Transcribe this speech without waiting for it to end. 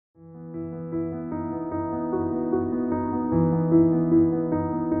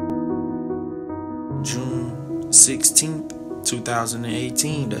16th,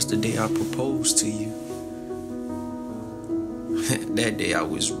 2018. That's the day I proposed to you. That day I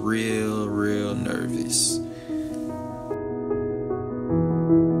was real nervous.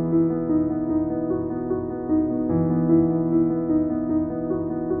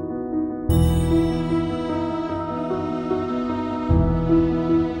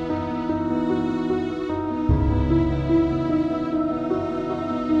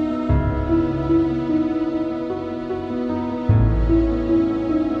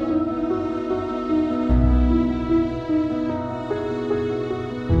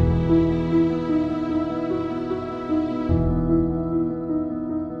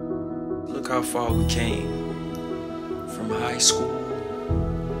 Look how far we came from high school,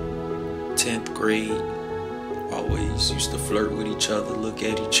 10th grade. Always used to flirt with each other, look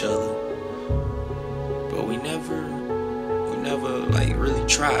at each other, but we never like really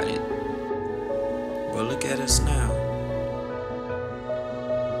tried it. But look at us now.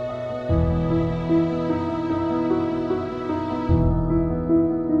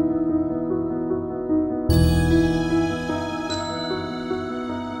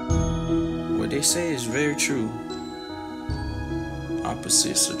 What they say is very true.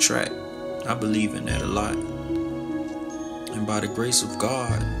 Opposites attract. I believe in that a lot. And by the grace of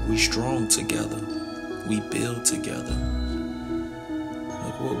God, we strong together. We build together.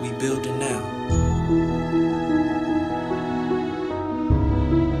 Look what we building now.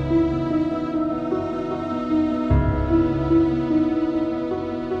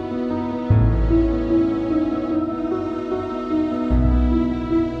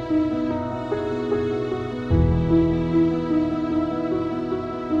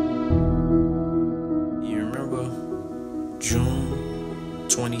 June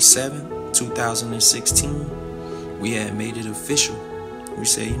 27th, 2016, we had made it official. We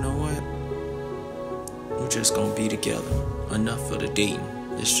said, you know what? We're just gonna be together. Enough for the dating.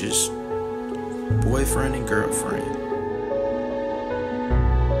 It's just boyfriend and girlfriend.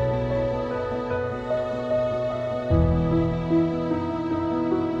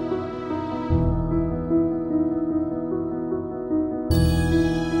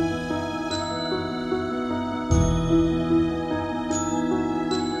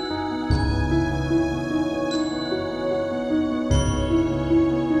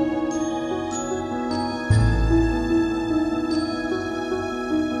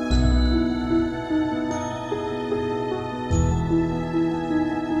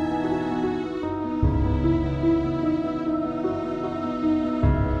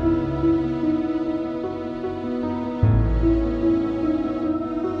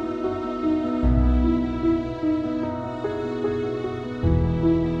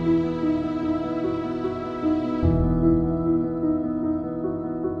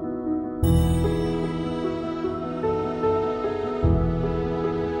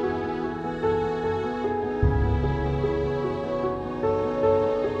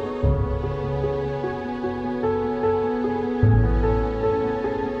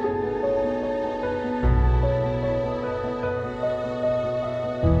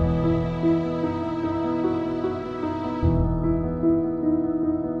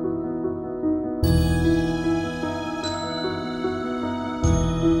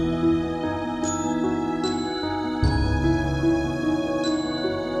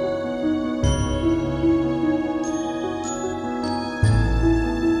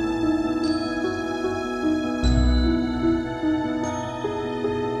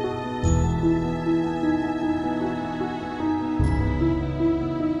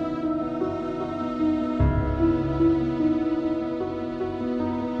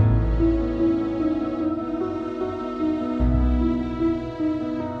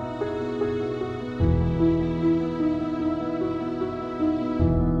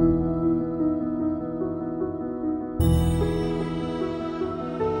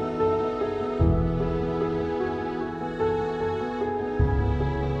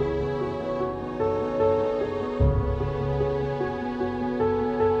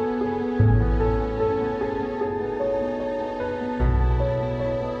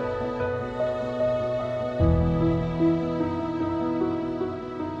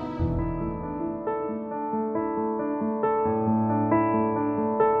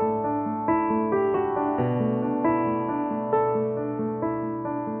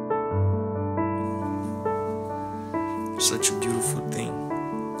 Such a beautiful thing,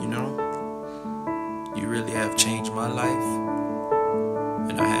 you know? You really have changed my life,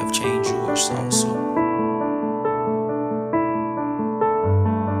 and I have changed yours also.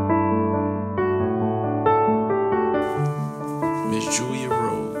 Miss Julia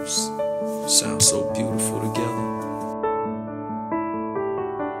Rose, sounds so beautiful together.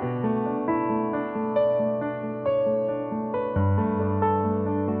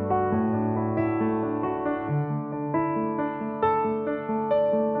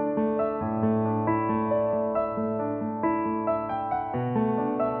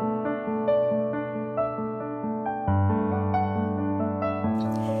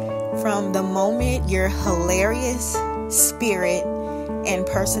 From the moment your hilarious spirit and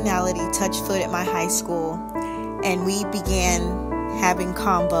personality touched foot at my high school and we began having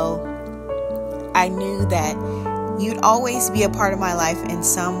convo, I knew that you'd always be a part of my life in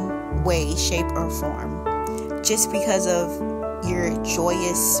some way, shape, or form. Just because of your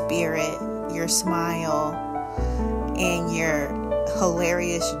joyous spirit, your smile, and your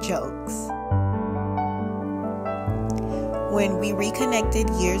hilarious jokes. When we reconnected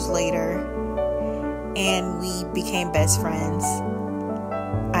years later and we became best friends,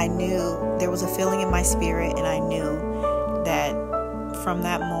 I knew there was a feeling in my spirit, and I knew that from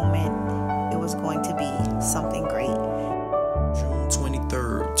that moment it was going to be something great. June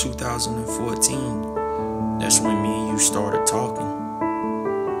 23rd, 2014, that's when me and you started talking.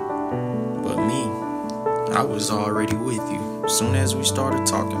 But me, I was already with you. As soon as we started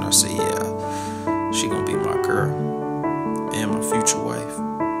talking, I said, yeah, she gonna be my girl and my future wife.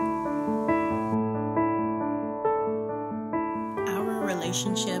 Our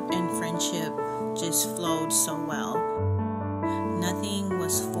relationship and friendship just flowed so well. Nothing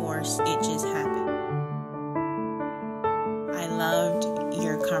was forced, it just happened. I loved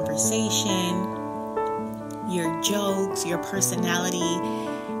your conversation, your jokes, your personality.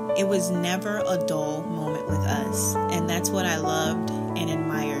 It was never a dull moment with us, and that's what I loved and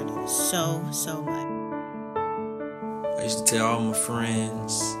admired so much. I used to tell all my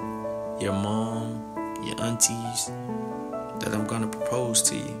friends, your mom, your aunties, that I'm gonna propose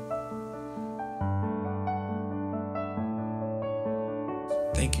to you.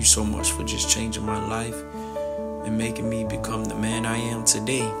 Thank you so much for just changing my life and making me become the man I am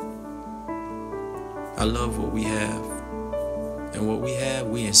today. I love what we have, and what we have,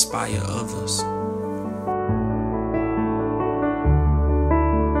 we inspire others.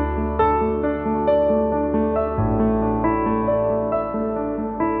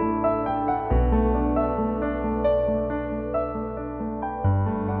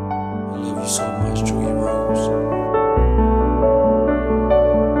 I love you so much, JuJu Rose.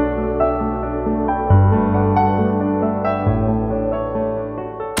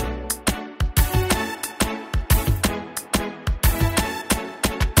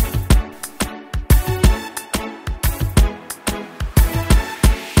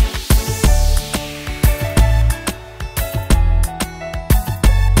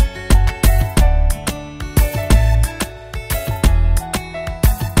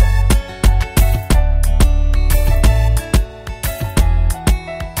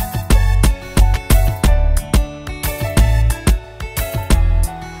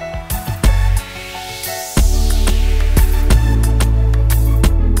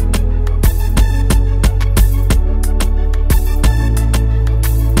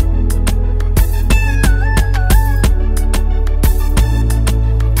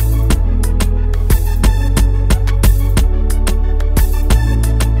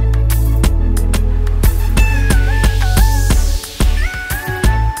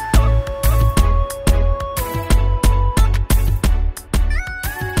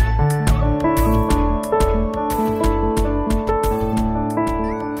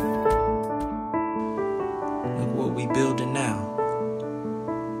 Building now,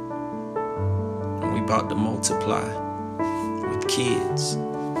 and we about to multiply with kids,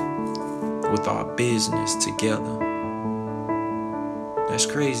 with our business together. That's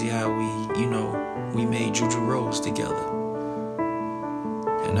crazy how we made JuJu Rose together,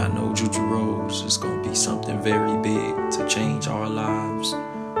 and I know JuJu Rose is gonna be something very big to change our lives,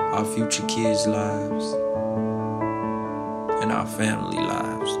 our future kids' lives, and our family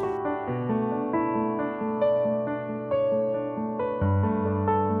lives.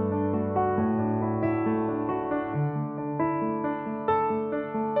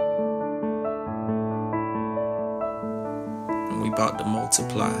 We about to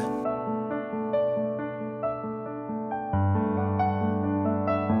multiply.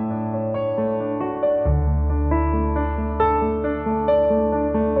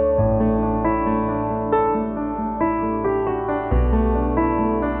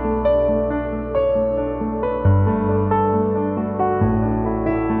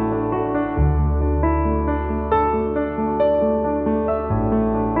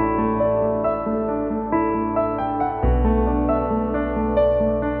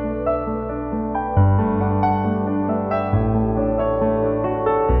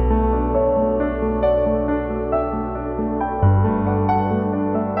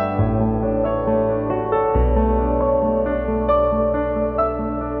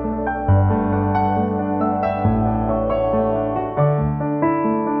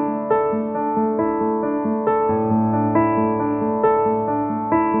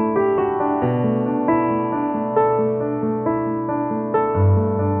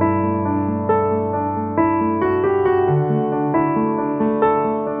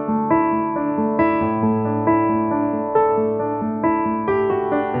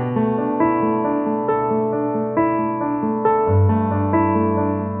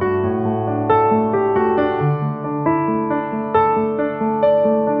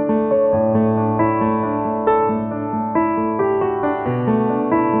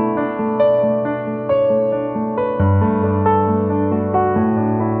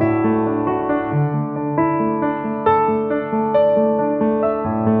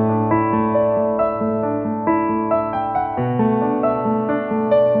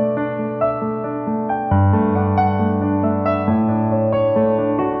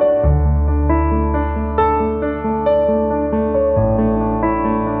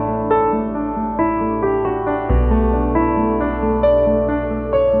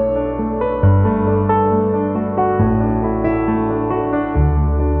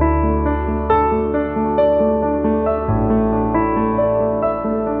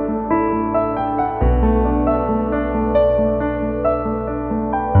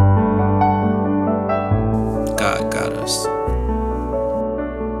 us.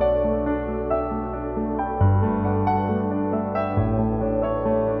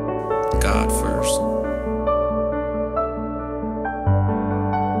 God first.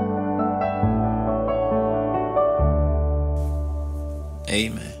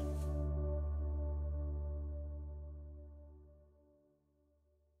 Amen.